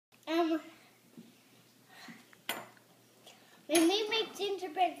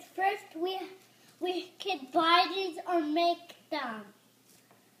gingerbreads first. We can buy these or make them.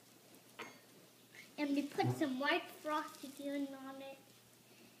 And we put some white frosting on it.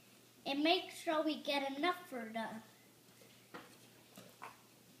 And make sure we get enough for the...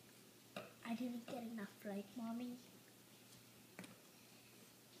 I didn't get enough, right, Mommy?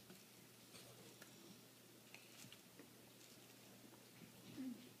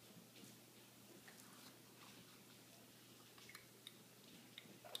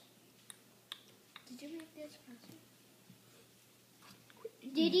 Did you make this frosting?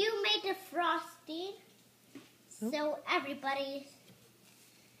 Did you make the frosting? Nope. So everybody's...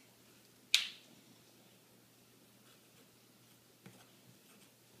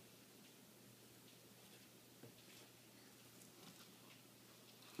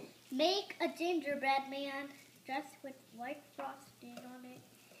 Make a gingerbread man just with white frosting on it.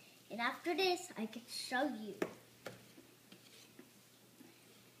 And after this, I can show you.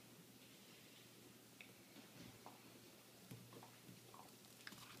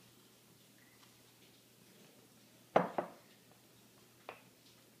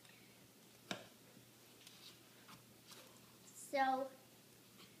 So,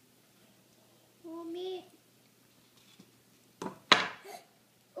 Mommy.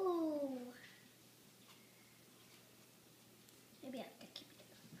 Ooh. Maybe I have to keep it.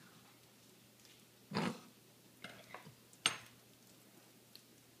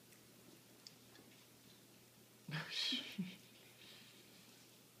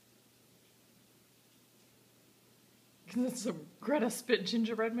 That's a Greta spit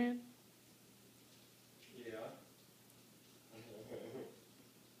gingerbread man? Yeah.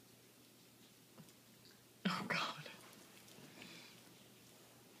 Oh, God.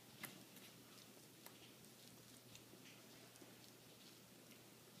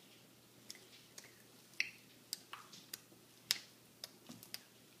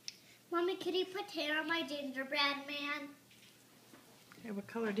 Mommy, could you put hair on my gingerbread man? Okay, what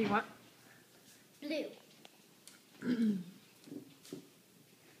color do you want? Blue.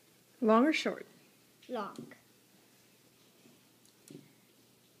 Long or short? Long.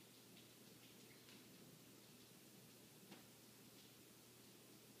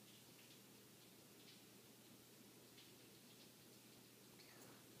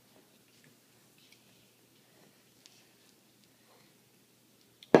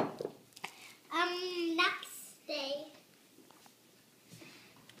 Next day.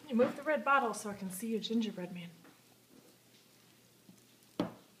 You move the red bottle so I can see your gingerbread man.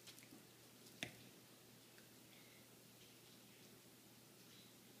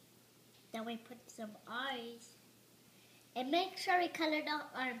 Then we put some eyes. And make sure we color the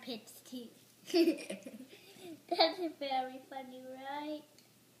armpits too. That's very funny, right?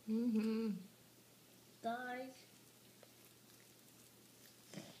 Mm-hmm. Guys.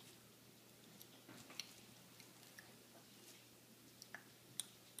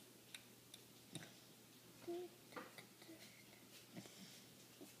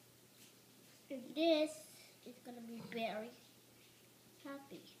 And this is going to be very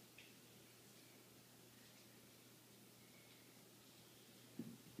happy.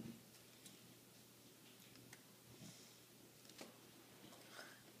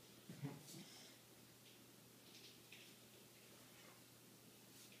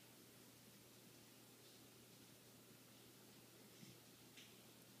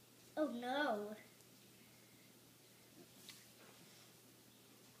 Oh no.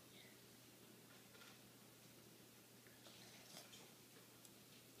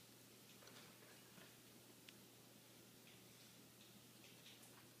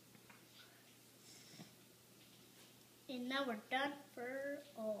 And now we're done for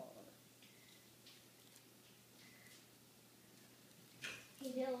all.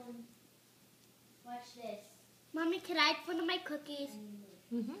 Hey Dylan, watch this. Mommy, can I have one of my cookies?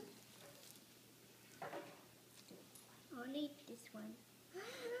 Mm-hmm. I'll need this one.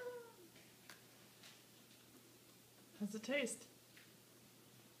 How's it taste?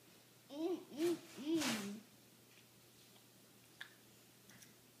 My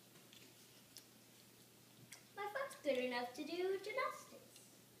foot's good enough to do gymnastics.